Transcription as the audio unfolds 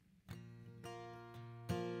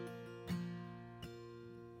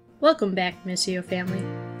Welcome back, Missio family.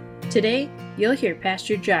 Today, you'll hear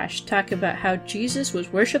Pastor Josh talk about how Jesus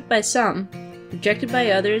was worshipped by some, rejected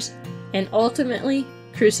by others, and ultimately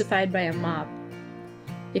crucified by a mob.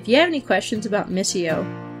 If you have any questions about Missio,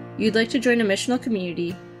 you'd like to join a missional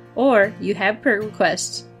community, or you have prayer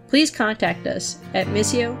requests, please contact us at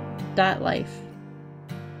missio.life.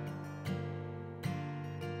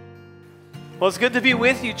 Well, it's good to be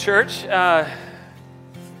with you, church.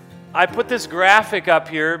 I put this graphic up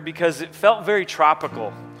here because it felt very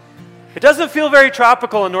tropical. It doesn't feel very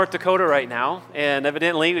tropical in North Dakota right now, and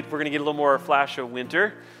evidently we're going to get a little more flash of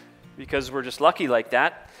winter because we're just lucky like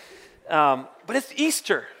that. But it's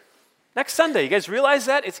Easter. Next Sunday, you guys realize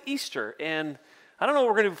that? It's Easter, and I don't know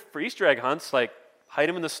what we're going to do for Easter egg hunts, like hide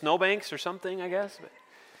them in the snowbanks or something, I guess. But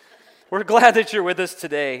we're glad that you're with us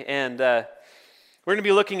today, and we're going to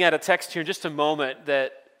be looking at a text here in just a moment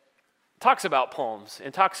that talks about poems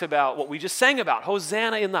and talks about what we just sang about,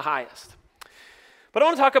 Hosanna in the highest. But I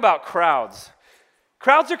want to talk about crowds.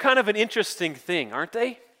 Crowds are kind of an interesting thing, aren't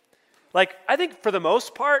they? Like, I think for the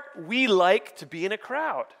most part, we like to be in a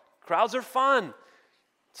crowd. Crowds are fun.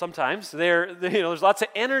 Sometimes there's lots of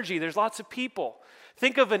energy, there's lots of people.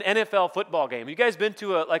 Think of an NFL football game. You guys been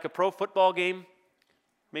to a pro football game?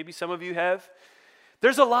 Maybe some of you have.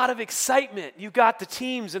 There's a lot of excitement. You've got the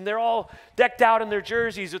teams, and they're all decked out in their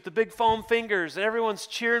jerseys with the big foam fingers, and everyone's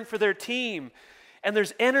cheering for their team. And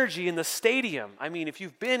there's energy in the stadium. I mean, if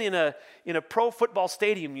you've been in a pro football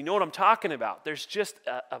stadium, you know what I'm talking about. There's just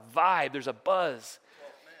a vibe. There's a buzz.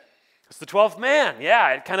 It's the 12th man.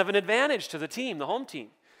 Yeah, kind of an advantage to the team, the home team.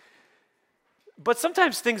 But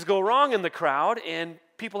sometimes things go wrong in the crowd, and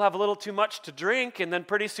people have a little too much to drink, and then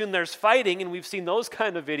pretty soon there's fighting, and we've seen those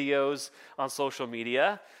kind of videos on social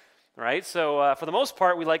media, right? So for the most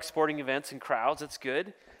part, we like sporting events and crowds. That's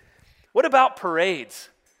good. What about parades?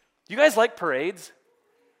 You guys like parades?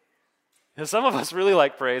 Some of us really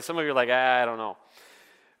like parades. Some of you are like, I don't know.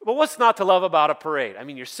 But what's not to love about a parade? I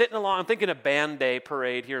mean, you're sitting along, I'm thinking of Band Day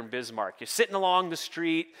parade here in Bismarck. You're sitting along the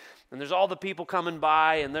street, and there's all the people coming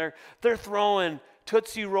by, and they're throwing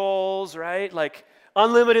Tootsie Rolls, right? Like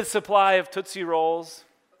unlimited supply of Tootsie Rolls.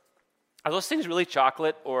 Are those things really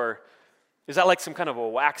chocolate, or is that like some kind of a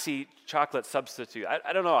waxy chocolate substitute?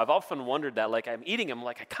 I don't know. I've often wondered that. Like I'm eating them,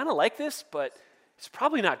 like I kind of like this, but it's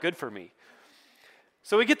probably not good for me.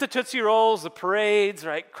 So we get the Tootsie Rolls, the parades,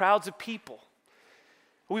 right? Crowds of people.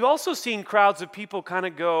 We've also seen crowds of people kind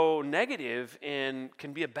of go negative and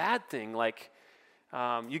can be a bad thing. Like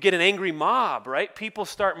you get an angry mob, right? People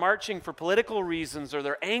start marching for political reasons, or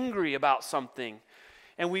they're angry about something.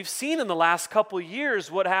 And we've seen in the last couple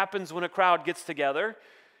years what happens when a crowd gets together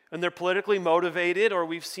and they're politically motivated, or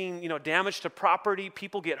we've seen, damage to property,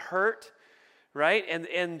 people get hurt, right?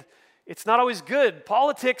 And it's not always good.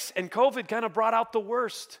 Politics and COVID kind of brought out the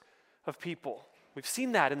worst of people. We've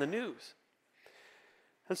seen that in the news.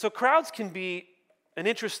 And so crowds can be an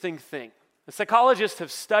interesting thing. The psychologists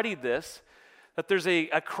have studied this, that there's a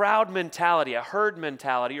crowd mentality, a herd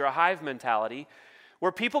mentality, or a hive mentality,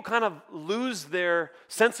 where people kind of lose their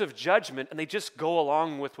sense of judgment and they just go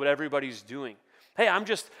along with what everybody's doing. Hey,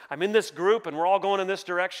 I'm in this group and we're all going in this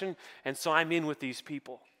direction, and so I'm in with these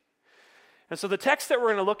people. And so the text that we're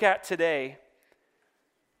going to look at today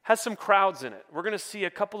has some crowds in it. We're going to see a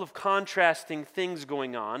couple of contrasting things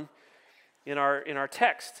going on in our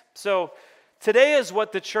text. So today is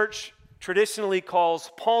what the church traditionally calls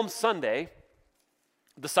Palm Sunday,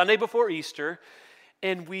 the Sunday before Easter,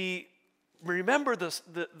 and we remember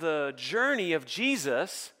the journey of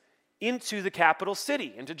Jesus into the capital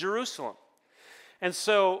city, into Jerusalem. And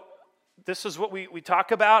so this is what we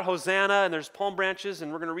talk about, Hosanna, and there's palm branches,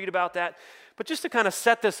 and we're going to read about that. But just to kind of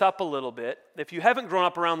set this up a little bit, if you haven't grown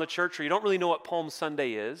up around the church or you don't really know what Palm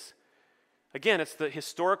Sunday is, again, it's the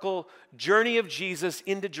historical journey of Jesus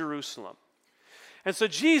into Jerusalem. And so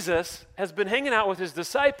Jesus has been hanging out with his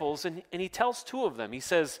disciples, and he tells two of them, he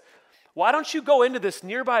says, why don't you go into this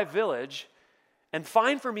nearby village and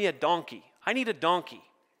find for me a donkey? I need a donkey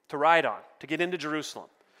to ride on to get into Jerusalem.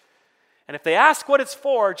 And if they ask what it's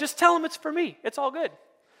for, just tell them it's for me. It's all good.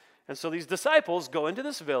 And so these disciples go into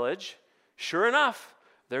this village. Sure enough,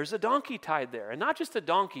 there's a donkey tied there. And not just a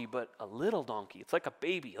donkey, but a little donkey. It's like a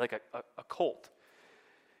baby, like a colt.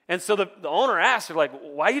 And so the owner asked, they're like,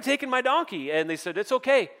 why are you taking my donkey? And they said, it's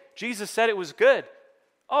okay. Jesus said it was good.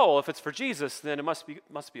 Oh, well, if it's for Jesus, then it must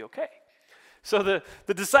be okay. So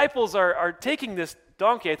the disciples are taking this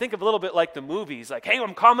donkey. I think of a little bit like the movies. Like, hey,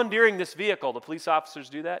 I'm commandeering this vehicle. The police officers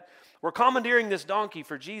do that. We're commandeering this donkey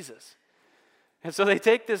for Jesus. And so they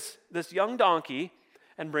take this young donkey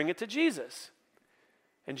and bring it to Jesus.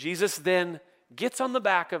 And Jesus then gets on the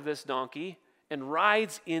back of this donkey and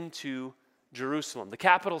rides into Jerusalem, the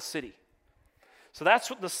capital city. So that's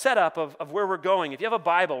what the setup of where we're going. If you have a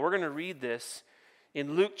Bible, we're going to read this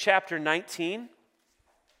in Luke chapter 19.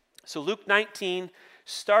 So Luke 19,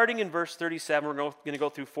 starting in verse 37, we're going to go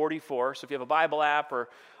through 44. So if you have a Bible app or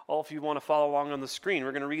all if you want to follow along on the screen,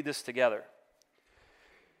 we're going to read this together.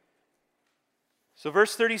 So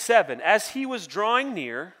verse 37, as he was drawing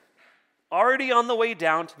near, already on the way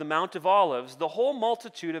down to the Mount of Olives, the whole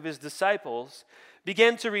multitude of his disciples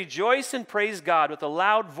began to rejoice and praise God with a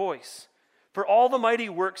loud voice for all the mighty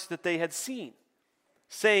works that they had seen,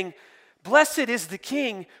 saying, "Blessed is the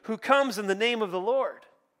King who comes in the name of the Lord.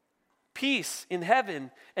 Peace in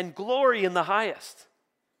heaven and glory in the highest."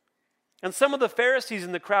 And some of the Pharisees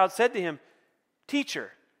in the crowd said to him,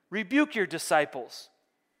 "Teacher, rebuke your disciples."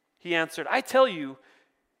 He answered, "I tell you,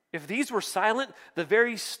 if these were silent, the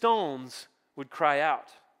very stones would cry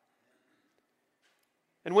out."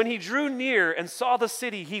 And when he drew near and saw the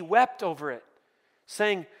city, he wept over it,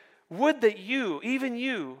 saying, "Would that you, even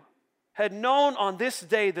you, had known on this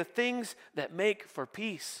day the things that make for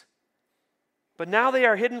peace. But now they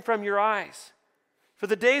are hidden from your eyes. For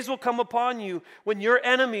the days will come upon you when your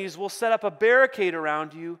enemies will set up a barricade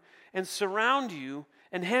around you and surround you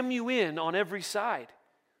and hem you in on every side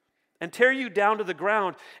and tear you down to the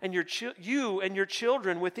ground and you and your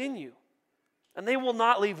children within you. And they will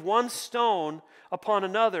not leave one stone upon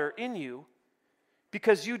another in you,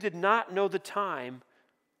 because you did not know the time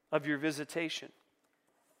of your visitation."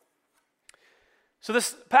 So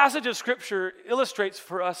this passage of Scripture illustrates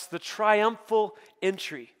for us the triumphal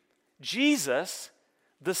entry. Jesus,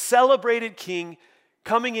 the celebrated King,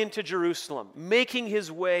 coming into Jerusalem, making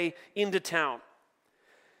his way into town.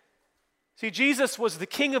 See, Jesus was the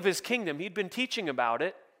king of his kingdom. He'd been teaching about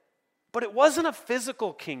it, but it wasn't a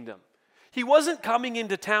physical kingdom. He wasn't coming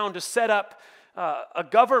into town to set up a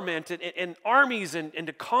government and armies and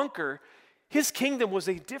to conquer. His kingdom was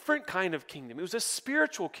a different kind of kingdom. It was a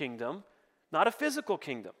spiritual kingdom, not a physical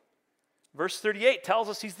kingdom. Verse 38 tells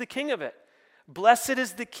us he's the king of it. "Blessed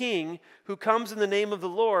is the King who comes in the name of the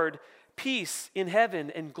Lord, peace in heaven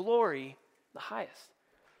and glory the highest."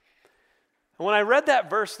 And when I read that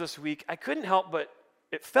verse this week, I couldn't help but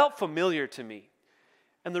it felt familiar to me.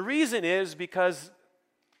 And the reason is because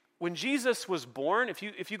when Jesus was born, if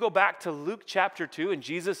you go back to Luke chapter 2 and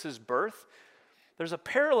Jesus' birth, there's a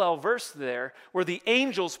parallel verse there where the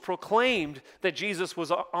angels proclaimed that Jesus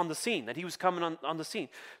was on the scene, that he was coming on the scene.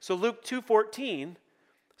 So Luke 2:14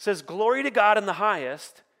 says, "Glory to God in the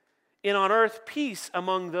highest, and on earth peace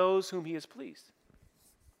among those whom he is pleased."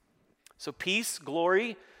 So peace,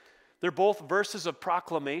 glory, they're both verses of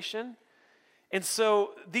proclamation. And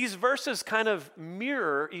so these verses kind of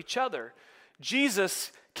mirror each other.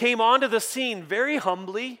 Jesus came onto the scene very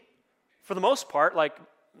humbly, for the most part. Like,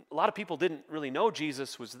 a lot of people didn't really know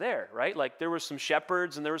Jesus was there, right? Like, there were some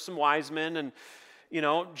shepherds and there were some wise men, and,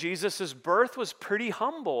 Jesus' birth was pretty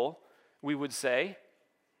humble, we would say,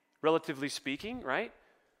 relatively speaking, right?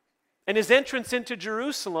 And his entrance into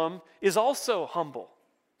Jerusalem is also humble.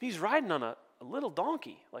 He's riding on a little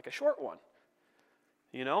donkey, like a short one.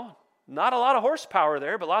 Not a lot of horsepower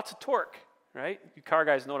there, but lots of torque, right? You car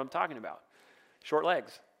guys know what I'm talking about. Short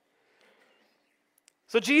legs.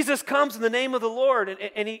 So Jesus comes in the name of the Lord,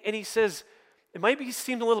 and he says, it might be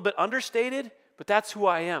seemed a little bit understated, but that's who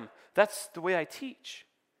I am. That's the way I teach.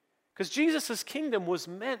 Because Jesus' kingdom was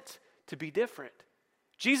meant to be different.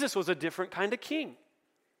 Jesus was a different kind of king.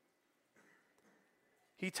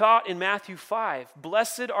 He taught in Matthew 5,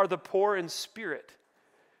 "Blessed are the poor in spirit,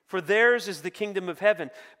 for theirs is the kingdom of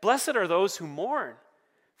heaven. Blessed are those who mourn,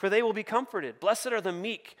 for they will be comforted. Blessed are the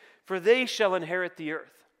meek, for they shall inherit the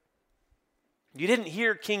earth." You didn't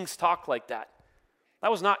hear kings talk like that.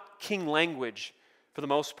 That was not king language for the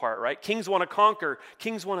most part, right? Kings want to conquer.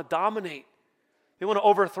 Kings want to dominate. They want to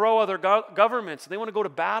overthrow other governments. They want to go to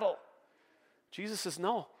battle. Jesus says,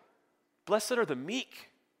 no. Blessed are the meek,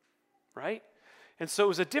 right? And so it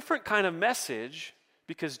was a different kind of message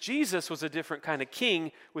because Jesus was a different kind of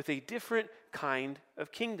king with a different kind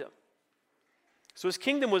of kingdom. So his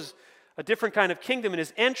kingdom was a different kind of kingdom, and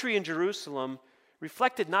his entry in Jerusalem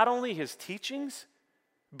reflected not only his teachings,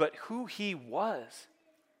 but who he was.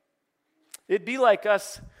 It'd be like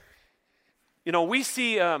us, we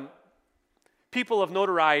see people of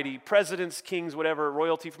notoriety, presidents, kings, whatever,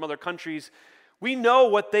 royalty from other countries. We know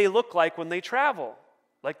what they look like when they travel.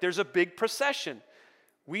 Like there's a big procession.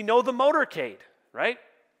 We know the motorcade, right?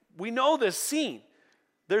 We know this scene.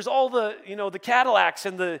 There's all the, the Cadillacs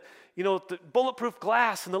and the bulletproof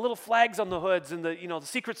glass and the little flags on the hoods and the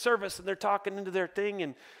Secret Service, and they're talking into their thing,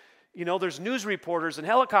 and, there's news reporters and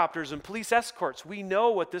helicopters and police escorts. We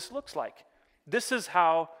know what this looks like. This is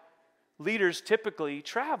how leaders typically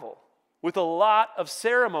travel, with a lot of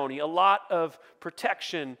ceremony, a lot of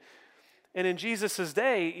protection. And in Jesus'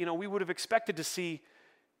 day, we would have expected to see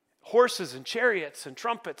horses and chariots and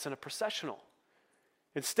trumpets and a processional.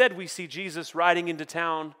 Instead, we see Jesus riding into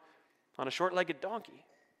town on a short-legged donkey.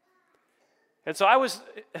 And so I was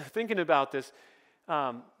thinking about this.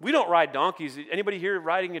 We don't ride donkeys. Anybody here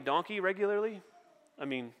riding a donkey regularly? I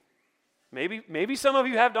mean, maybe some of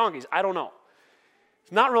you have donkeys. I don't know.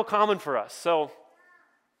 It's not real common for us. So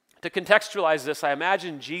to contextualize this, I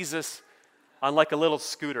imagine Jesus on like a little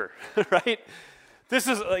scooter, right? This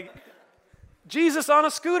is like Jesus on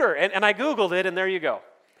a scooter. And I Googled it, and there you go.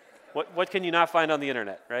 What can you not find on the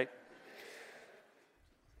internet, right?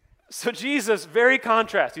 So Jesus, very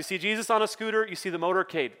contrast. You see Jesus on a scooter, you see the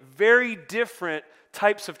motorcade. Very different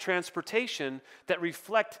types of transportation that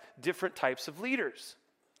reflect different types of leaders.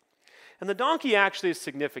 And the donkey actually is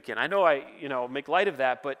significant. I know I make light of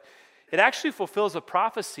that, but it actually fulfills a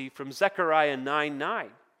prophecy from Zechariah 9:9.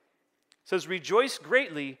 It says, "Rejoice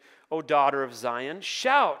greatly, O daughter of Zion.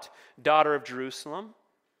 Shout, daughter of Jerusalem.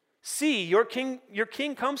 See, your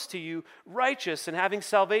king comes to you, righteous and having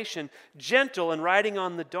salvation, gentle and riding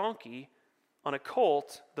on the donkey, on a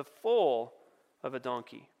colt, the foal of a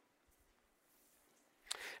donkey."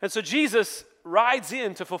 And so Jesus rides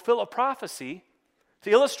in to fulfill a prophecy,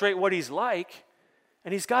 to illustrate what he's like,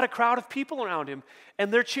 and he's got a crowd of people around him,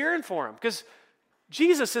 and they're cheering for him, because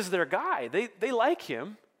Jesus is their guy. They like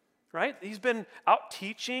him, right? He's been out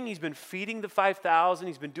teaching, he's been feeding the 5,000,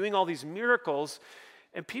 he's been doing all these miracles.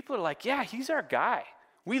 And people are like, yeah, he's our guy.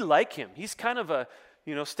 We like him. He's kind of a,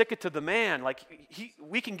 stick it to the man. Like,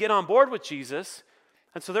 we can get on board with Jesus.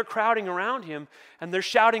 And so they're crowding around him, and they're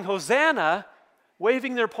shouting, Hosanna,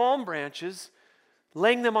 waving their palm branches,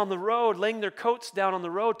 laying them on the road, laying their coats down on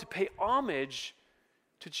the road to pay homage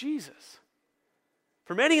to Jesus.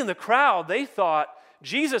 For many in the crowd, they thought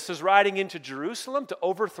Jesus is riding into Jerusalem to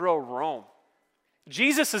overthrow Rome.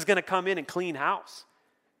 Jesus is going to come in and clean house.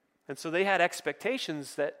 And so they had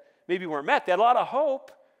expectations that maybe weren't met. They had a lot of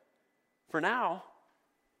hope for now.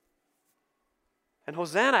 And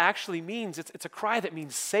Hosanna actually means, it's a cry that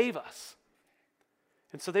means save us.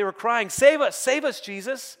 And so they were crying, save us,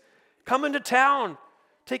 Jesus. Come into town.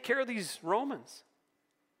 Take care of these Romans.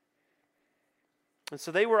 And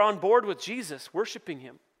so they were on board with Jesus, worshiping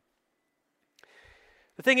him.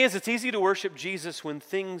 The thing is, it's easy to worship Jesus when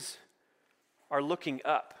things are looking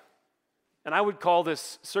up. And I would call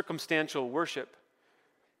this circumstantial worship.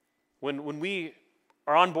 When we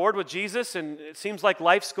are on board with Jesus and it seems like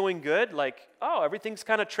life's going good, like, oh, everything's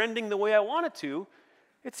kind of trending the way I want it to,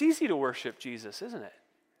 it's easy to worship Jesus, isn't it?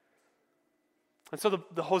 And so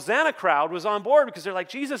the Hosanna crowd was on board because they're like,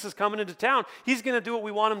 Jesus is coming into town. He's going to do what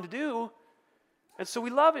we want him to do. And so we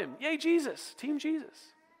love him. Yay, Jesus. Team Jesus.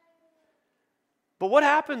 But what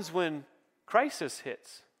happens when crisis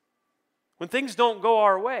hits? When things don't go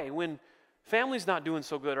our way? When family's not doing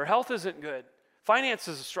so good, or health isn't good, finance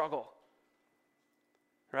is a struggle,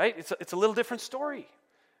 right? It's a little different story.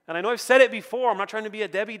 And I know I've said it before, I'm not trying to be a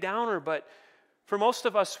Debbie Downer, but for most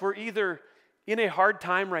of us, we're either in a hard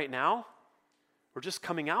time right now, we're just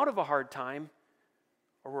coming out of a hard time,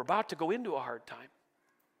 or we're about to go into a hard time.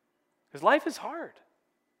 Because life is hard.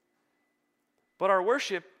 But our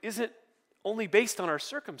worship isn't only based on our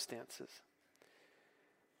circumstances.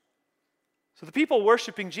 So the people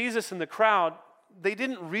worshiping Jesus in the crowd, they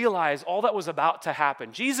didn't realize all that was about to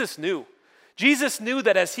happen. Jesus knew. Jesus knew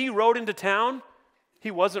that as he rode into town,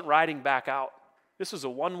 he wasn't riding back out. This was a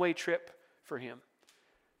one-way trip for him.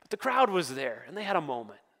 But the crowd was there, and they had a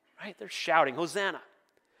moment, right? They're shouting, Hosanna.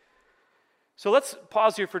 So let's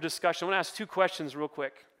pause here for discussion. I want to ask two questions real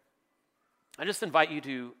quick. I just invite you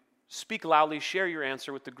to speak loudly, share your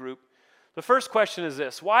answer with the group. The first question is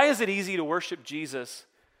this: why is it easy to worship Jesus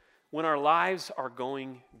when our lives are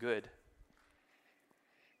going good?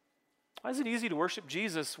 Why is it easy to worship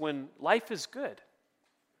Jesus when life is good?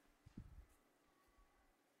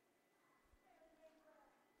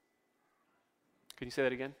 Can you say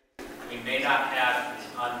that again? We may not have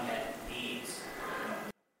unmet needs.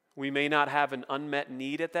 We may not have an unmet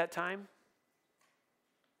need at that time.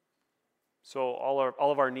 So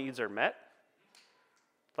all of our needs are met.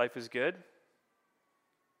 Life is good.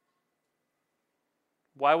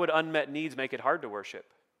 Why would unmet needs make it hard to worship?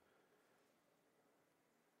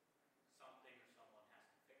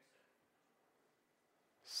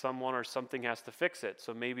 Someone or something has to fix it.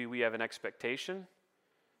 So maybe we have an expectation.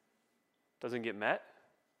 Doesn't get met.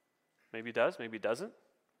 Maybe it does, maybe it doesn't.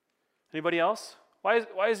 Anybody else?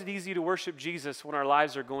 Why is it easy to worship Jesus when our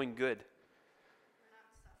lives are going good?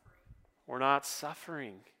 We're not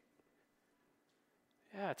suffering.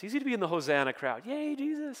 Yeah, it's easy to be in the Hosanna crowd. Yay,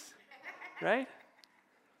 Jesus, right?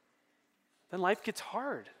 Then life gets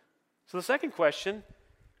hard. So the second question,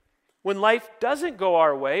 when life doesn't go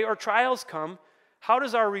our way or trials come, how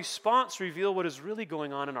does our response reveal what is really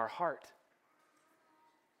going on in our heart?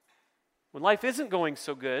 When life isn't going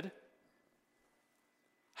so good,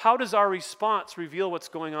 how does our response reveal what's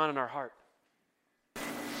going on in our heart?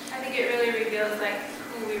 I think it really reveals like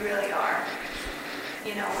who we really are.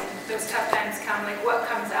 You know, when those tough times come, like what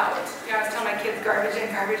comes out. You know, I was telling my kids garbage in,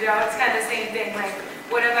 garbage out. It's kind of the same thing. Like,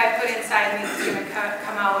 what have I put inside me that's going to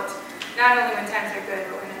come out, not only when times are good,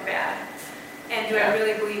 but when they're bad? And do I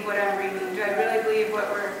really believe what I'm reading? Do I really believe what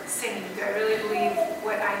we're singing? Do I really believe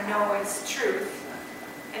what I know is truth?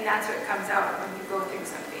 And that's what comes out when you go through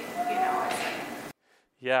something, you know. It's like,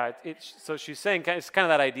 Yeah, so she's saying it's kind of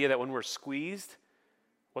that idea that when we're squeezed,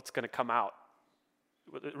 what's going to come out?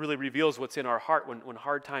 It really reveals what's in our heart when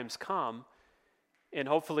hard times come, and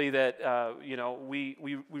hopefully that we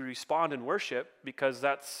respond in worship, because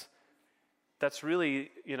that's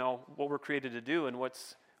really what we're created to do, and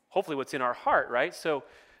hopefully what's in our heart, right? So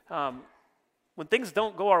when things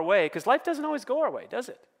don't go our way, because life doesn't always go our way, does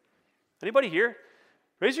it? Anybody here?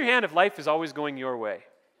 Raise your hand if life is always going your way.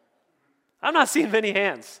 I'm not seeing many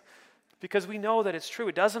hands, because we know that it's true.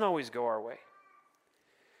 It doesn't always go our way.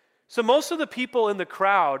 So most of the people in the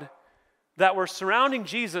crowd that were surrounding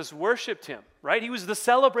Jesus worshiped him, right? He was the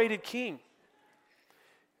celebrated king.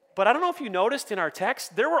 But I don't know if you noticed in our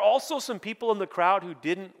text, there were also some people in the crowd who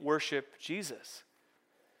didn't worship Jesus.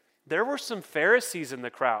 There were some Pharisees in the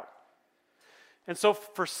crowd. And so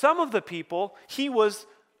for some of the people, he was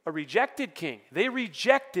a rejected king. They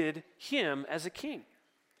rejected him as a king.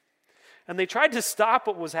 And they tried to stop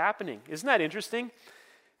what was happening. Isn't that interesting?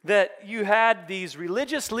 That you had these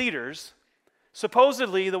religious leaders,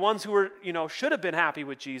 supposedly the ones who were, should have been happy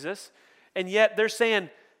with Jesus, and yet they're saying,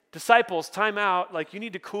 disciples, time out, like you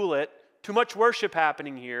need to cool it, too much worship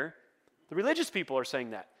happening here. The religious people are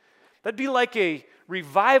saying that. That'd be like a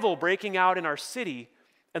revival breaking out in our city,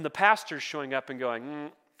 and the pastors showing up and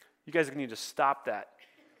going, you guys need to stop that.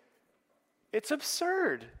 It's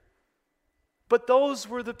absurd. But those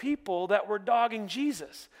were the people that were dogging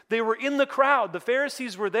Jesus. They were in the crowd. The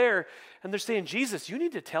Pharisees were there, and they're saying, Jesus, you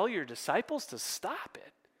need to tell your disciples to stop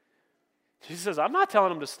it. Jesus says, I'm not telling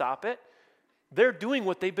them to stop it. They're doing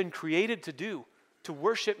what they've been created to do, to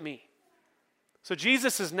worship me. So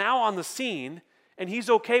Jesus is now on the scene, and he's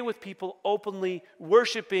okay with people openly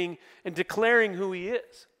worshiping and declaring who he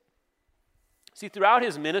is. See, throughout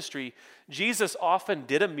his ministry, Jesus often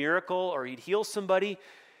did a miracle or he'd heal somebody,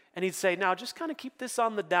 and he'd say, now just kind of keep this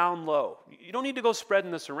on the down low. You don't need to go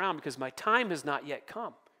spreading this around because my time has not yet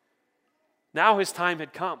come. Now his time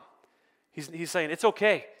had come. He's saying, it's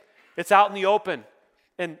okay. It's out in the open.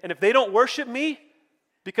 And if they don't worship me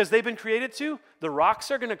because they've been created to, the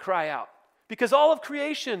rocks are going to cry out. Because all of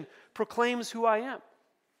creation proclaims who I am.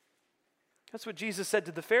 That's what Jesus said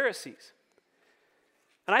to the Pharisees.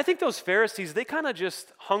 And I think those Pharisees, they kind of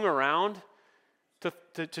just hung around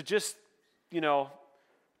to just,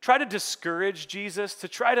 try to discourage Jesus, to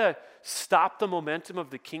try to stop the momentum of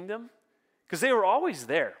the kingdom. Because they were always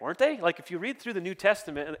there, weren't they? Like if you read through the New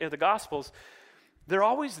Testament and the Gospels, they're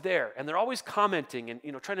always there, and they're always commenting and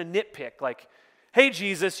trying to nitpick, like, hey,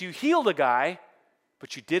 Jesus, you healed a guy,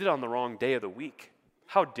 but you did it on the wrong day of the week.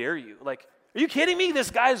 How dare you? Like, are you kidding me? This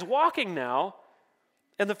guy's walking now.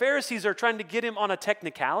 And the Pharisees are trying to get him on a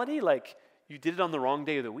technicality, like, you did it on the wrong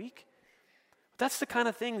day of the week. That's the kind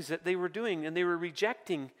of things that they were doing, and they were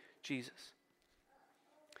rejecting Jesus.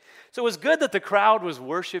 So it was good that the crowd was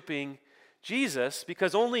worshiping Jesus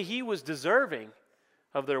because only he was deserving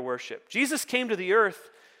of their worship. Jesus came to the earth.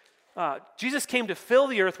 Jesus came to fill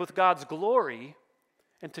the earth with God's glory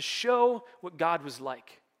and to show what God was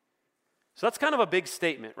like. So that's kind of a big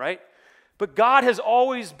statement, right? But God has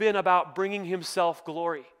always been about bringing himself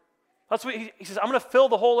glory. That's what he says, I'm going to fill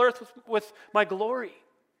the whole earth with my glory.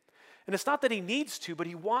 And it's not that he needs to, but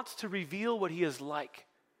he wants to reveal what he is like.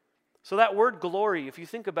 So that word glory, if you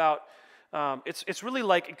think about, it's really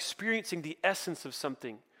like experiencing the essence of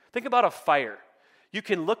something. Think about a fire. You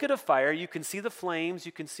can look at a fire, you can see the flames,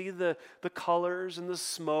 you can see the colors and the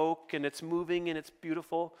smoke, and it's moving and it's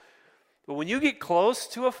beautiful. But when you get close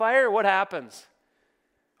to a fire, what happens?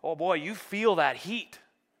 Oh boy, you feel that heat,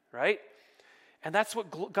 right? And that's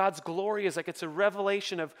what God's glory is like. It's a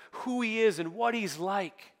revelation of who he is and what he's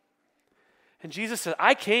like. And Jesus said,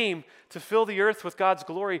 I came to fill the earth with God's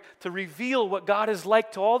glory, to reveal what God is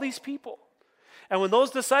like to all these people. And when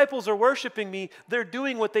those disciples are worshiping me, they're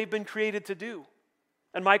doing what they've been created to do.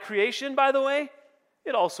 And my creation, by the way,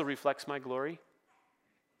 it also reflects my glory.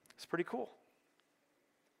 It's pretty cool.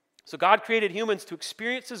 So God created humans to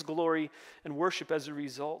experience his glory and worship as a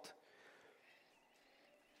result.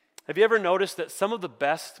 Have you ever noticed that some of the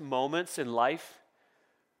best moments in life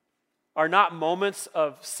are not moments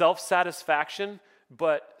of self-satisfaction,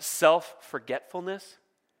 but self-forgetfulness?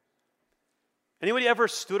 Anybody ever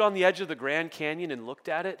stood on the edge of the Grand Canyon and looked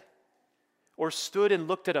at it? Or stood and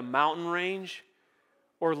looked at a mountain range?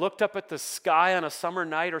 Or looked up at the sky on a summer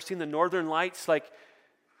night or seen the northern lights? Like,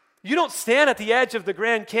 you don't stand at the edge of the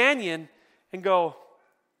Grand Canyon and go,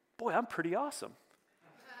 boy, I'm pretty awesome.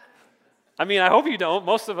 I mean, I hope you don't.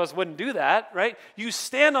 Most of us wouldn't do that, right? You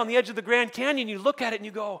stand on the edge of the Grand Canyon, you look at it and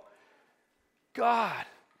you go, God,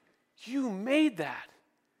 you made that.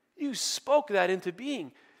 You spoke that into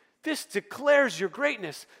being. This declares your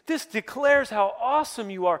greatness. This declares how awesome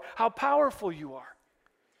you are, how powerful you are.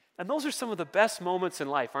 And those are some of the best moments in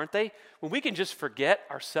life, aren't they? When we can just forget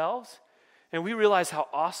ourselves and we realize how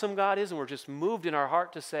awesome God is and we're just moved in our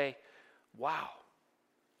heart to say, wow,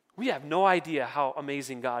 we have no idea how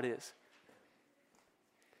amazing God is.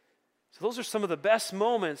 So those are some of the best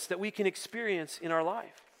moments that we can experience in our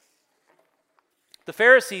life. The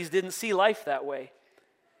Pharisees didn't see life that way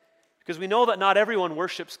because we know that not everyone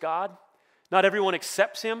worships God. Not everyone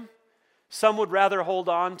accepts him. Some would rather hold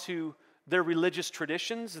on to their religious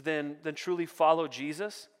traditions than truly follow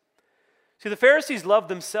Jesus. See, the Pharisees loved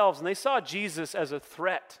themselves and they saw Jesus as a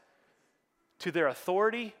threat to their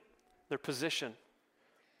authority, their position.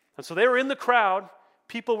 And so they were in the crowd.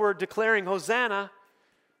 People were declaring, Hosanna.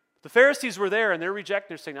 The Pharisees were there and they're rejecting.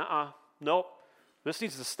 They're saying, nope, this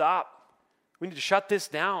needs to stop. We need to shut this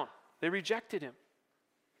down. They rejected him.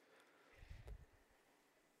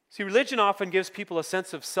 See, religion often gives people a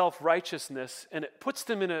sense of self-righteousness and it puts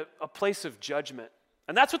them in a place of judgment.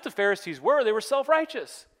 And that's what the Pharisees were. They were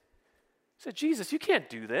self-righteous. They said, Jesus, you can't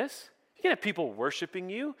do this. You can't have people worshiping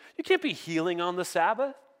you. You can't be healing on the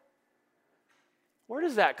Sabbath. Where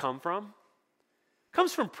does that come from? It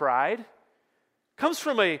comes from pride. It comes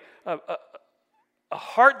from a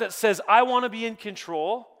heart that says, I want to be in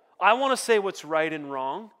control. I want to say what's right and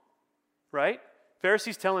wrong. Right?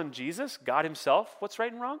 Pharisees telling Jesus, God himself, what's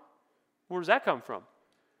right and wrong? Where does that come from?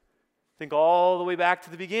 Think all the way back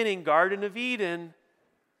to the beginning, Garden of Eden.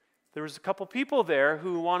 There was a couple people there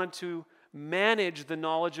who wanted to manage the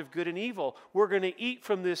knowledge of good and evil. We're going to eat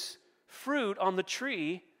from this fruit on the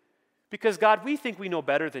tree because, God, we think we know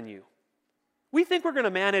better than you. We think we're going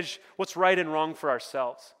to manage what's right and wrong for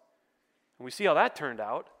ourselves. And we see how that turned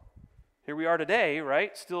out. Here we are today,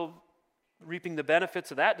 right? Still reaping the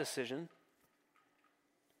benefits of that decision.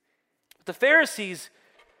 But the Pharisees,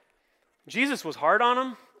 Jesus was hard on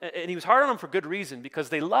them, and he was hard on them for good reason, because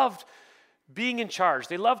they loved being in charge.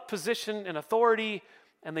 They loved position and authority,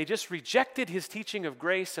 and they just rejected his teaching of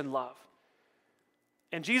grace and love.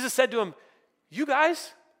 And Jesus said to them, you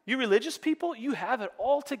guys, you religious people, you have it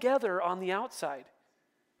all together on the outside.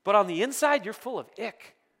 But on the inside, you're full of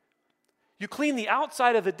ick. You clean the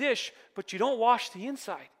outside of the dish, but you don't wash the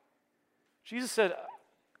inside. Jesus said,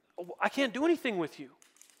 I can't do anything with you.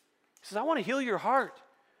 He says, I want to heal your heart.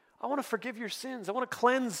 I want to forgive your sins. I want to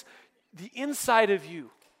cleanse the inside of you.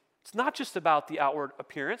 It's not just about the outward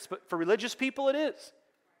appearance, but for religious people it is.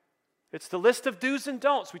 It's the list of do's and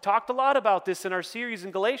don'ts. We talked a lot about this in our series in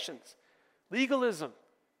Galatians. Legalism.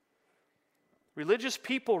 Religious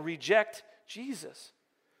people reject Jesus.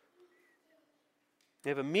 They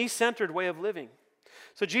have a me-centered way of living.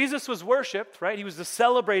 So Jesus was worshipped, right? He was the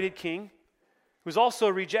celebrated king. He was also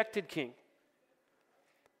a rejected king.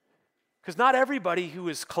 Because not everybody who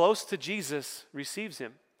is close to Jesus receives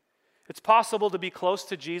him. It's possible to be close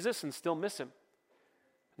to Jesus and still miss him.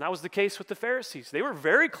 And that was the case with the Pharisees. They were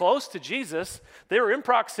very close to Jesus. They were in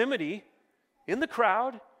proximity, in the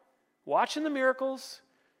crowd, watching the miracles,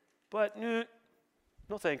 but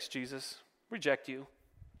no thanks, Jesus. Reject you.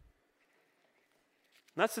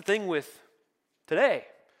 And that's the thing with today.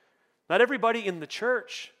 Not everybody in the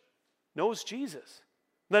church knows Jesus.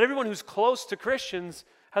 Not everyone who's close to Christians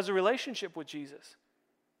has a relationship with Jesus.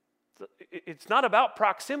 It's not about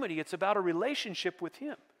proximity. It's about a relationship with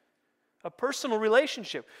him. A personal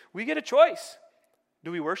relationship. We get a choice.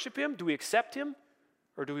 Do we worship him? Do we accept him?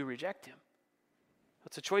 Or do we reject him?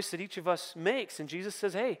 That's a choice that each of us makes. And Jesus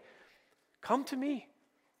says, hey, come to me.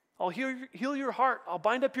 I'll heal your heart. I'll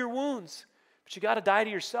bind up your wounds. But you got to die to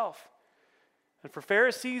yourself. And for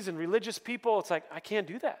Pharisees and religious people, it's like, I can't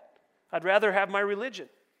do that. I'd rather have my religion.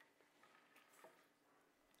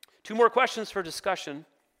 2 more questions for discussion.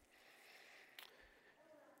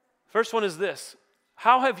 First one is this.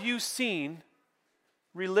 How have you seen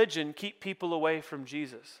religion keep people away from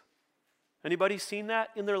Jesus? Anybody seen that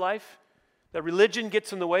in their life? That religion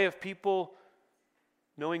gets in the way of people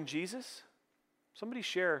knowing Jesus? Somebody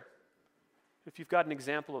share if you've got an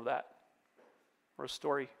example of that or a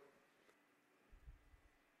story.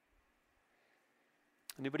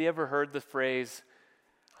 Anybody ever heard the phrase,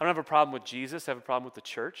 I don't have a problem with Jesus, I have a problem with the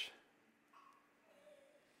church?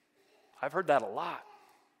 I've heard that a lot.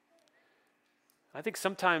 I think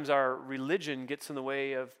sometimes our religion gets in the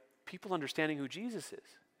way of people understanding who Jesus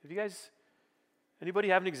is. Anybody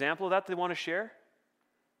have an example of that they want to share?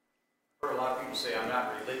 I've heard a lot of people say, I'm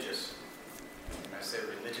not religious. And I say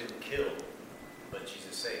religion killed, but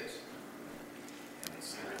Jesus saves. And they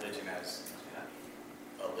see religion as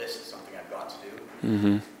a list, something I've got to do,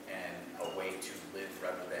 and a way to live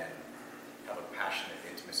rather than have a passionate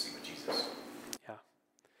intimacy with Jesus. Yeah.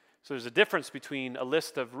 So there's a difference between a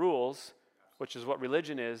list of rules, which is what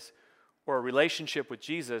religion is, or a relationship with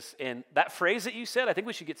Jesus. And that phrase that you said, I think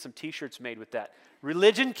we should get some t-shirts made with that.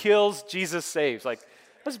 Religion kills, Jesus saves. Like,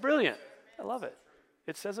 that's brilliant. I love it.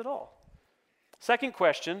 It says it all. Second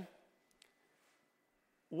question,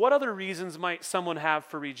 what other reasons might someone have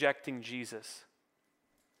for rejecting Jesus?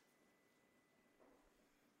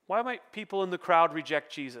 Why might people in the crowd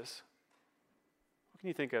reject Jesus? What can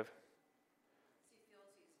you think of?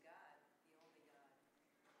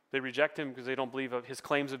 They reject him because they don't believe of his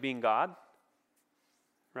claims of being God,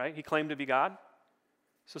 right? He claimed to be God.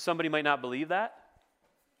 So somebody might not believe that.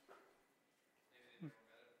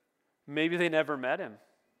 Maybe they never met him.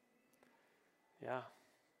 Yeah.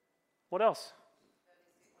 What else?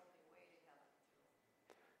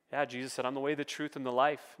 Yeah, Jesus said, I'm the way, the truth, and the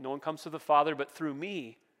life. No one comes to the Father but through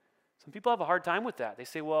me. Some people have a hard time with that. They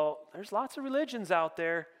say, well, there's lots of religions out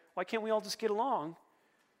there. Why can't we all just get along?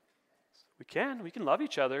 We can love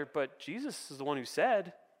each other, but Jesus is the one who said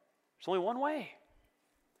there's only one way,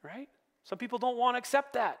 right? Some people don't want to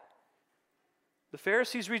accept that. The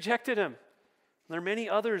Pharisees rejected him. And there are many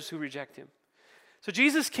others who reject him. So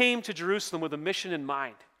Jesus came to Jerusalem with a mission in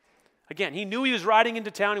mind. Again, he knew he was riding into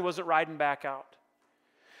town. He wasn't riding back out.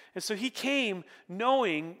 And so he came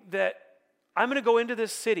knowing that I'm going to go into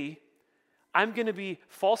this city. I'm going to be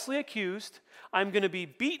falsely accused. I'm going to be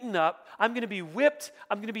beaten up. I'm going to be whipped.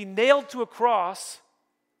 I'm going to be nailed to a cross.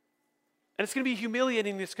 And it's going to be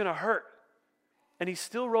humiliating. It's going to hurt. And he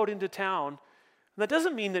still rode into town. And that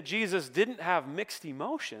doesn't mean that Jesus didn't have mixed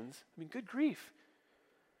emotions. I mean, good grief.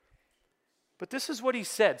 But this is what he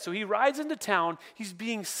said. So he rides into town. He's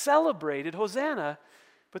being celebrated. Hosanna.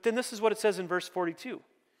 But then this is what it says in verse 42.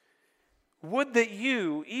 Would that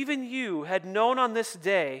you, even you, had known on this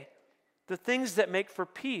day the things that make for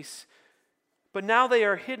peace, but now they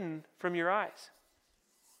are hidden from your eyes.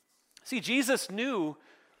 See, Jesus knew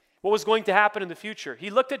what was going to happen in the future. He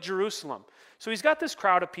looked at Jerusalem. So he's got this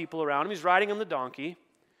crowd of people around him. He's riding on the donkey.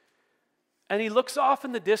 And he looks off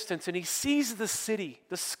in the distance and he sees the city,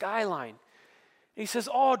 the skyline. And he says,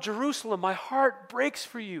 oh, Jerusalem, my heart breaks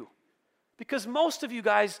for you. Because most of you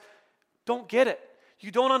guys don't get it. You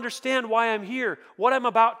don't understand why I'm here, what I'm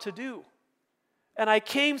about to do. And I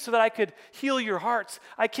came so that I could heal your hearts.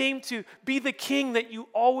 I came to be the king that you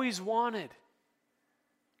always wanted.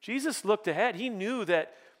 Jesus looked ahead. He knew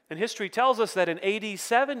that, and history tells us that in AD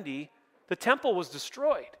 70, the temple was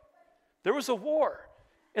destroyed. There was a war,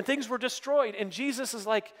 and things were destroyed. And Jesus is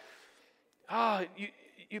like,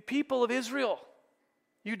 you people of Israel,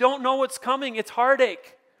 you don't know what's coming. It's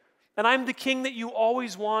heartache. And I'm the king that you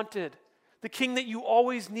always wanted, the king that you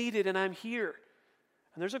always needed, and I'm here.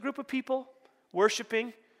 And there's a group of people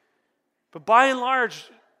worshiping, but by and large,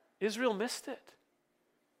 Israel missed it.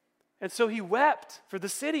 And so he wept for the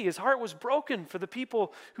city. His heart was broken for the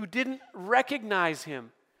people who didn't recognize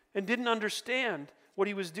him and didn't understand what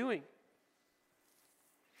he was doing.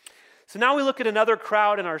 So now we look at another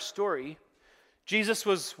crowd in our story. Jesus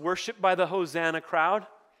was worshiped by the Hosanna crowd.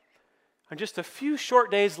 And just a few short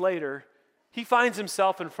days later, he finds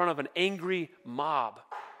himself in front of an angry mob.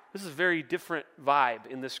 This is a very different vibe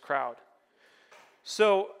in this crowd.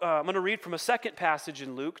 So I'm going to read from a second passage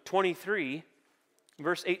in Luke 23,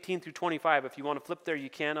 verse 18 through 25. If you want to flip there, you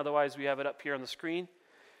can. Otherwise, we have it up here on the screen.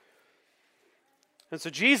 And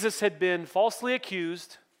so Jesus had been falsely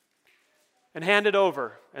accused and handed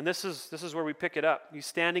over. And this is where we pick it up. He's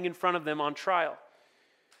standing in front of them on trial.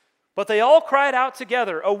 But they all cried out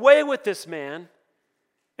together, "Away with this man,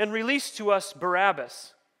 and release to us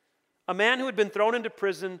Barabbas, a man who had been thrown into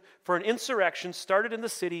prison for an insurrection started in the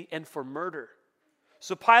city and for murder."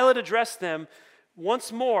 So Pilate addressed them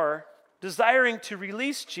once more, desiring to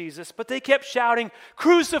release Jesus, but they kept shouting,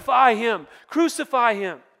 "Crucify him! Crucify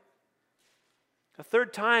him!" A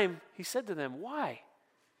third time he said to them, "Why?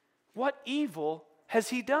 What evil has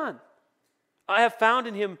he done? I have found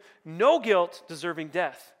in him no guilt deserving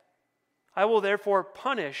death. I will therefore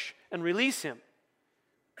punish and release him."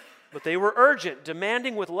 But they were urgent,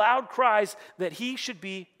 demanding with loud cries that he should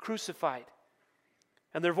be crucified.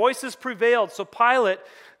 And their voices prevailed, so Pilate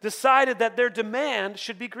decided that their demand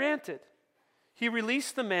should be granted. He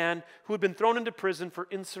released the man who had been thrown into prison for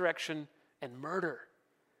insurrection and murder,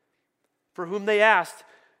 for whom they asked,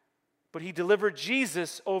 but he delivered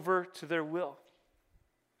Jesus over to their will.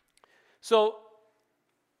 So,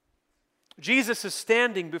 Jesus is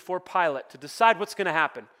standing before Pilate to decide what's going to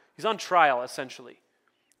happen. He's on trial, essentially.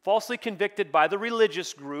 Falsely convicted by the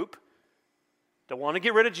religious group. Don't want to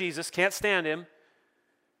get rid of Jesus, can't stand him.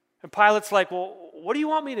 And Pilate's like, "Well, what do you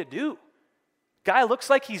want me to do? Guy looks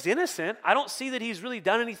like he's innocent. I don't see that he's really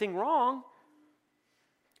done anything wrong."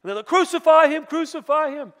 And they're like, "Crucify him, crucify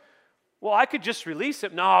him." Well, I could just release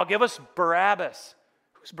him. No, give us Barabbas.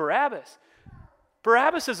 Who's Barabbas?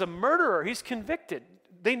 Barabbas is a murderer. He's convicted.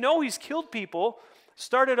 They know he's killed people,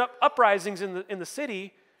 started up uprisings in the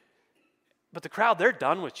city, but the crowd, they're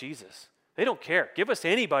done with Jesus. They don't care. Give us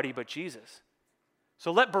anybody but Jesus.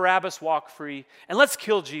 So let Barabbas walk free, and let's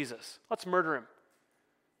kill Jesus. Let's murder him.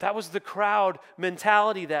 That was the crowd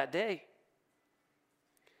mentality that day.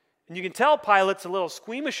 And you can tell Pilate's a little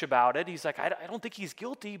squeamish about it. He's like, I don't think he's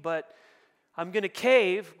guilty, but I'm going to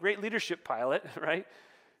cave. Great leadership, Pilate, right?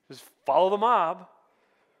 Just follow the mob.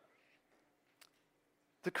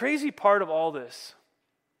 The crazy part of all this,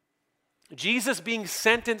 Jesus being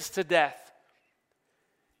sentenced to death,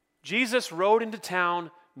 Jesus rode into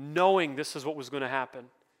town knowing this is what was going to happen.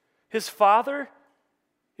 His Father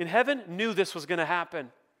in heaven knew this was going to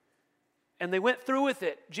happen. And they went through with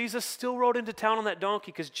it. Jesus still rode into town on that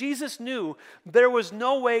donkey because Jesus knew there was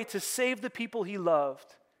no way to save the people he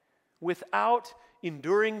loved without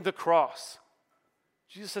enduring the cross.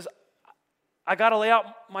 Jesus says, I got to lay out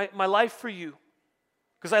my life for you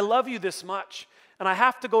because I love you this much. And I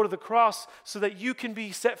have to go to the cross so that you can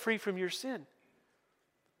be set free from your sin.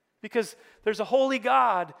 Because there's a holy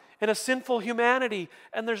God and a sinful humanity,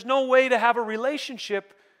 and there's no way to have a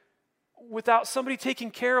relationship without somebody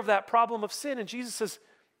taking care of that problem of sin. And Jesus says,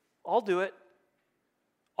 I'll do it.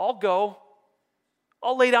 I'll go.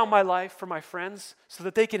 I'll lay down my life for my friends so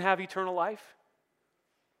that they can have eternal life.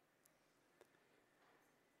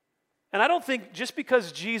 And I don't think just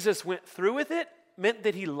because Jesus went through with it meant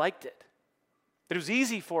that he liked it, that it was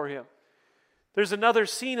easy for him. There's another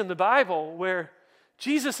scene in the Bible where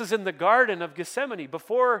Jesus is in the Garden of Gethsemane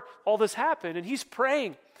before all this happened, and he's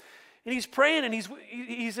praying. And he's praying, and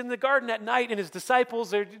he's in the garden at night, and his disciples,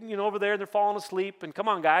 they're over there, and they're falling asleep. And come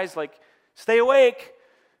on, guys, stay awake.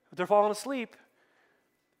 But they're falling asleep.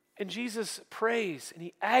 And Jesus prays, and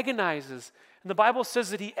he agonizes. And the Bible says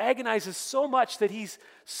that he agonizes so much that he's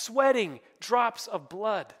sweating drops of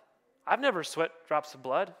blood. I've never sweat drops of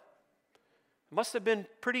blood. It must have been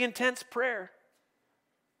pretty intense prayer.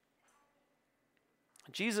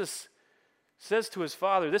 Jesus says to his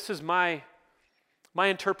Father, this is my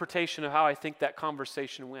interpretation of how I think that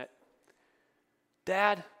conversation went.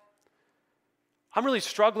 Dad, I'm really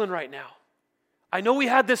struggling right now. I know we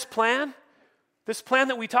had this plan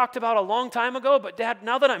that we talked about a long time ago, but Dad,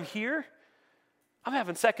 now that I'm here, I'm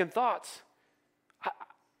having second thoughts.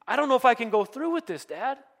 I don't know if I can go through with this,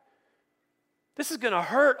 Dad. This is going to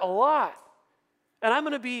hurt a lot. And I'm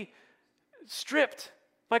going to be stripped.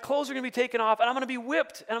 My clothes are going to be taken off, and I'm going to be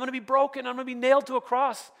whipped, and I'm going to be broken, and I'm going to be nailed to a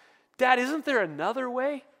cross. Dad, isn't there another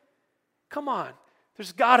way? Come on.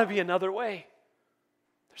 There's got to be another way.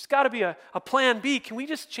 There's got to be a plan B. Can we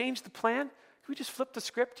just change the plan? Can we just flip the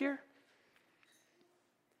script here?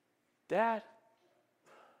 Dad?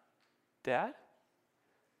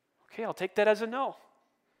 Okay, I'll take that as a no.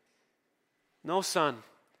 No, son.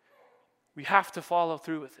 We have to follow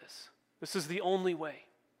through with this. This is the only way.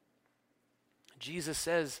 Jesus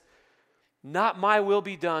says, not my will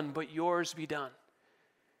be done, but yours be done.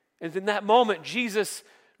 And in that moment, Jesus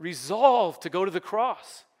resolved to go to the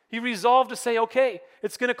cross. He resolved to say, okay,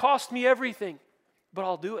 it's going to cost me everything, but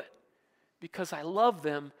I'll do it because I love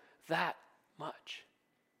them that much.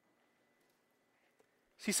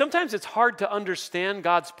 See, sometimes it's hard to understand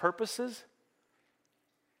God's purposes.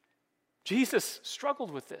 Jesus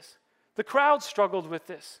struggled with this. The crowd struggled with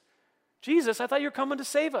this. Jesus, I thought you were coming to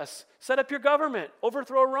save us. Set up your government.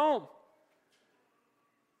 Overthrow Rome.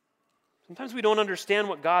 Sometimes we don't understand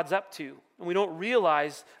what God's up to, and we don't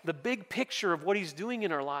realize the big picture of what he's doing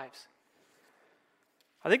in our lives.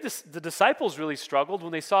 I think the disciples really struggled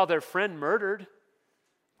when they saw their friend murdered.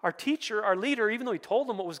 Our teacher, our leader, even though he told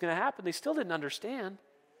them what was going to happen, they still didn't understand.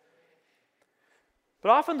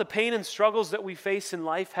 But often the pain and struggles that we face in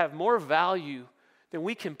life have more value than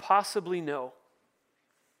we can possibly know.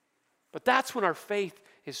 But that's when our faith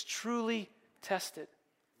is truly tested.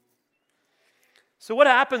 So what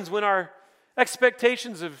happens when our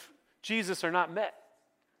expectations of Jesus are not met?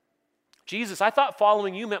 Jesus, I thought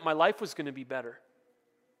following you meant my life was going to be better.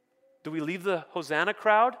 Do we leave the Hosanna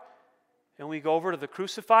crowd and we go over to the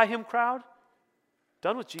crucify him crowd?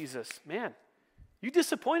 Done with Jesus. Man, you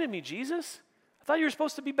disappointed me, Jesus. I thought you were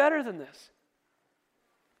supposed to be better than this.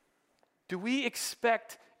 Do we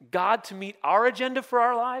expect God to meet our agenda for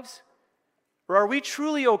our lives? Or are we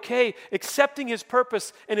truly okay accepting his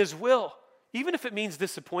purpose and his will, even if it means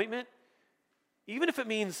disappointment, even if it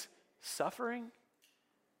means suffering?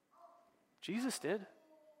 Jesus did.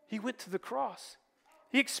 He went to the cross.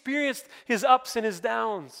 He experienced his ups and his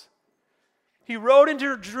downs. He rode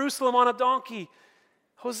into Jerusalem on a donkey.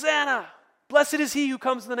 Hosanna! Blessed is he who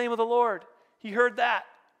comes in the name of the Lord. He heard that.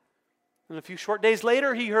 And a few short days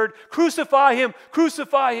later, he heard, crucify him,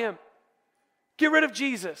 crucify him. Get rid of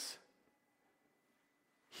Jesus.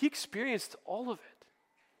 He experienced all of it.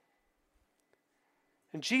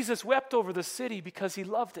 And Jesus wept over the city because he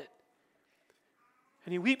loved it.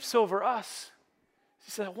 And he weeps over us.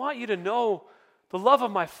 He said, I want you to know the love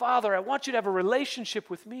of my Father. I want you to have a relationship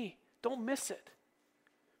with me. Don't miss it.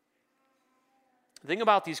 The thing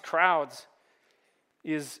about these crowds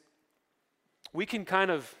is we can kind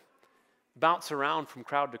of bounce around from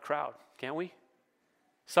crowd to crowd, can't we?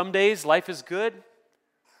 Some days life is good.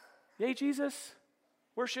 Yay, Jesus.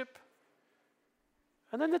 Worship.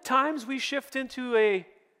 And then the times we shift into we're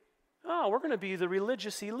going to be the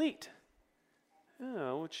religious elite.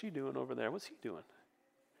 Oh, what's she doing over there? What's he doing?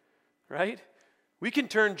 Right? We can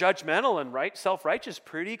turn judgmental and self-righteous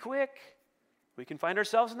pretty quick. We can find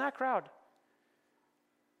ourselves in that crowd.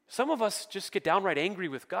 Some of us just get downright angry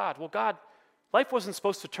with God. Well, God, life wasn't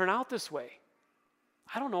supposed to turn out this way.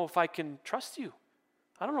 I don't know if I can trust you.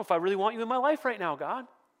 I don't know if I really want you in my life right now, God.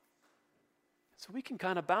 So we can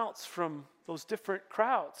kind of bounce from those different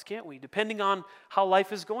crowds, can't we? Depending on how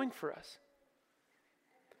life is going for us.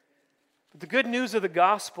 But the good news of the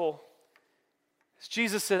gospel is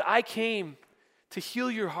Jesus said, I came to heal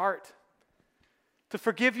your heart, to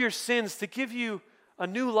forgive your sins, to give you a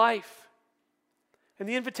new life. And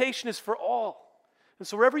the invitation is for all. And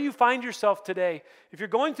so wherever you find yourself today, if you're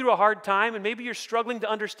going through a hard time and maybe you're struggling to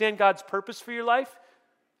understand God's purpose for your life,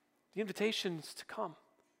 the invitation is to come.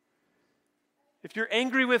 If you're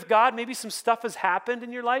angry with God, maybe some stuff has happened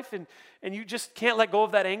in your life and you just can't let go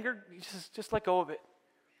of that anger, you just let go of it.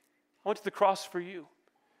 I went to the cross for you.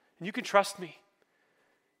 And you can trust me.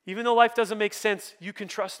 Even though life doesn't make sense, you can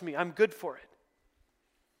trust me. I'm good for it.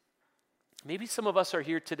 Maybe some of us are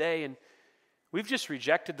here today and we've just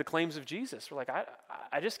rejected the claims of Jesus. We're like,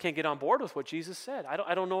 I just can't get on board with what Jesus said.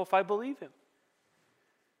 I don't know if I believe him.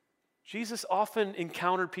 Jesus often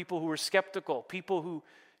encountered people who were skeptical, people who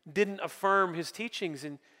didn't affirm his teachings,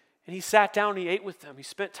 and he sat down and he ate with them. He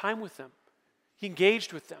spent time with them. He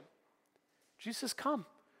engaged with them. Jesus, come.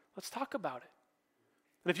 Let's talk about it.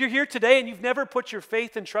 And if you're here today and you've never put your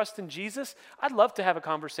faith and trust in Jesus, I'd love to have a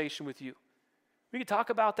conversation with you. We can talk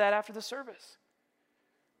about that after the service.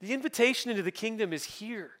 The invitation into the kingdom is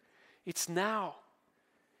here. It's now.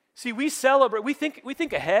 See, we celebrate, we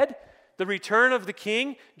think ahead, the return of the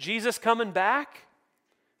King, Jesus coming back,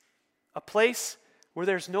 a place where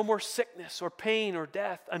there's no more sickness or pain or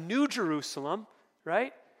death, a new Jerusalem,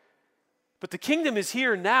 right? But the kingdom is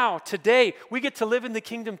here now, today. We get to live in the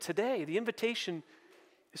kingdom today. The invitation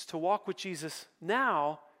is to walk with Jesus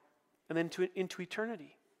now and then into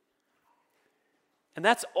eternity. And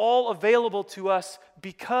that's all available to us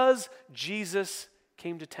because Jesus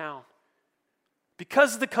came to town.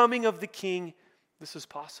 Because of the coming of the King, this is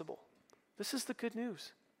possible. This is the good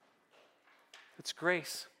news. It's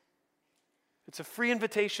grace. It's a free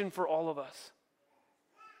invitation for all of us.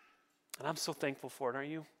 And I'm so thankful for it, aren't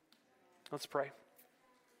you? Let's pray.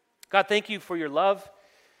 God, thank you for your love.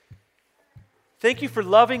 Thank you for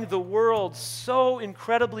loving the world so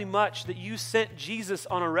incredibly much that you sent Jesus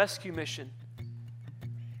on a rescue mission.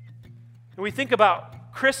 And we think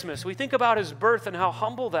about Christmas. We think about his birth and how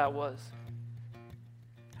humble that was.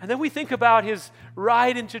 And then we think about his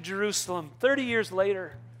ride into Jerusalem 30 years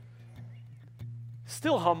later.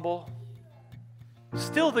 Still humble.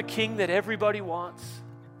 Still the king that everybody wants.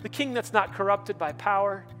 The king that's not corrupted by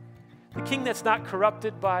power. The king that's not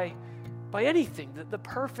corrupted by anything. The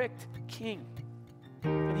perfect king.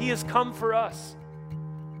 And he has come for us.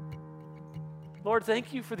 Lord,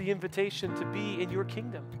 thank you for the invitation to be in your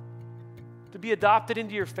kingdom. To be adopted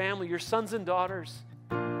into your family, your sons and daughters.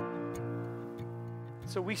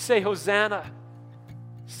 So we say, Hosanna,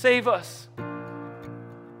 save us.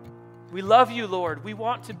 We love you, Lord. We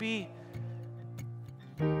want to be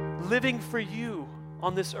living for you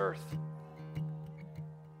on this earth.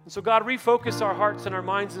 And so God, refocus our hearts and our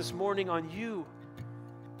minds this morning on you,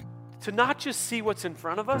 to not just see what's in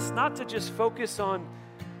front of us, not to just focus on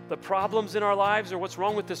the problems in our lives or what's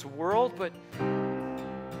wrong with this world, but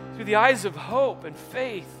through the eyes of hope and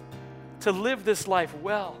faith, to live this life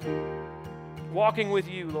well, walking with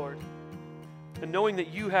you, Lord, and knowing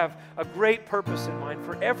that you have a great purpose in mind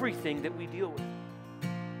for everything that we deal with.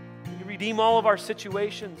 You redeem all of our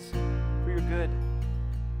situations for your good.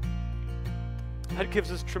 That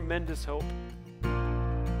gives us tremendous hope.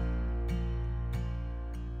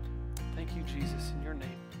 Thank you, Jesus, in your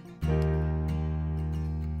name.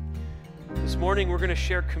 This morning we're going to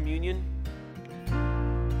share communion.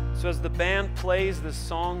 So as the band plays this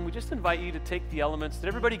song, we just invite you to take the elements. Did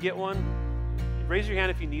everybody get one? Raise your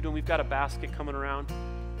hand if you need one. We've got a basket coming around.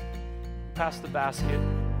 Pass the basket.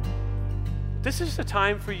 This is a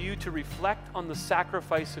time for you to reflect on the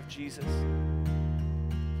sacrifice of Jesus.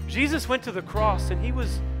 Jesus went to the cross and he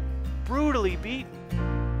was brutally beaten.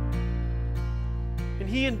 And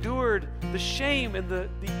he endured the shame and the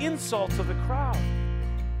insults of the crowd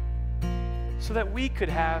so that we could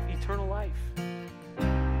have eternal life.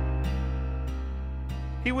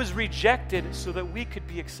 He was rejected so that we could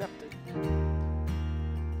be accepted.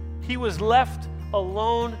 He was left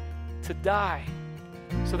alone to die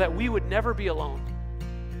so that we would never be alone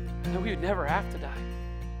and that we would never have to die.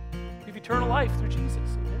 We have eternal life through Jesus.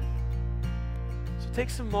 Amen? So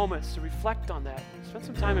take some moments to reflect on that. Spend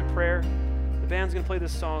some time in prayer. The band's going to play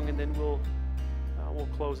this song, and then we'll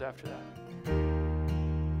close after that.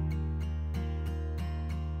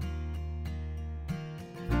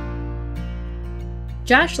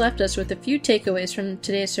 Josh left us with a few takeaways from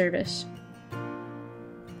today's service.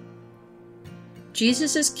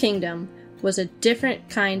 Jesus' kingdom was a different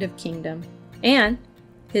kind of kingdom, and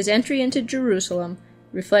his entry into Jerusalem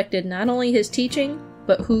reflected not only his teaching,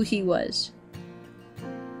 but who he was.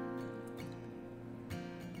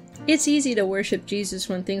 It's easy to worship Jesus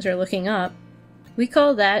when things are looking up. We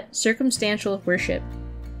call that circumstantial worship.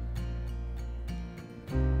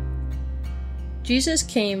 Jesus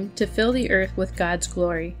came to fill the earth with God's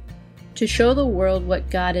glory, to show the world what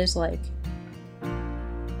God is like.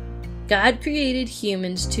 God created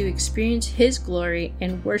humans to experience his glory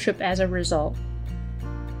and worship as a result.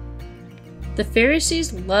 The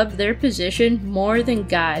Pharisees loved their position more than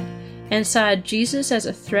God and saw Jesus as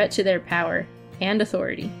a threat to their power and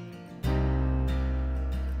authority.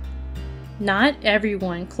 Not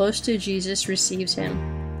everyone close to Jesus receives him.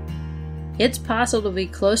 It's possible to be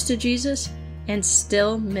close to Jesus and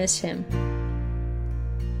still miss him.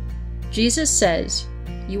 Jesus says,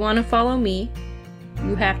 "You want to follow me?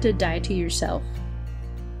 You have to die to yourself."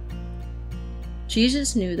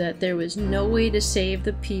 Jesus knew that there was no way to save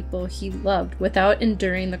the people he loved without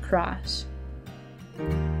enduring the cross.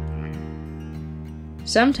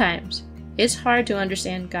 Sometimes it's hard to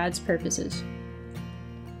understand God's purposes.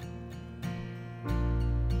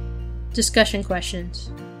 Discussion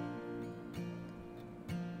questions.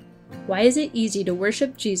 Why is it easy to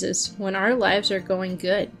worship Jesus when our lives are going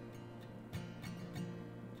good?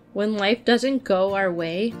 When life doesn't go our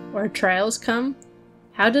way or trials come,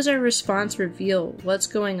 how does our response reveal what's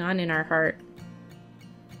going on in our heart?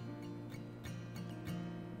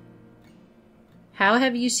 How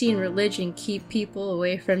have you seen religion keep people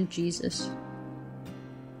away from Jesus?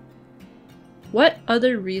 What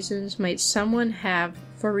other reasons might someone have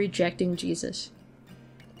for rejecting Jesus?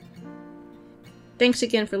 Thanks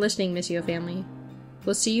again for listening, Missio family.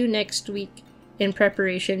 We'll see you next week in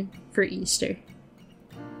preparation for Easter.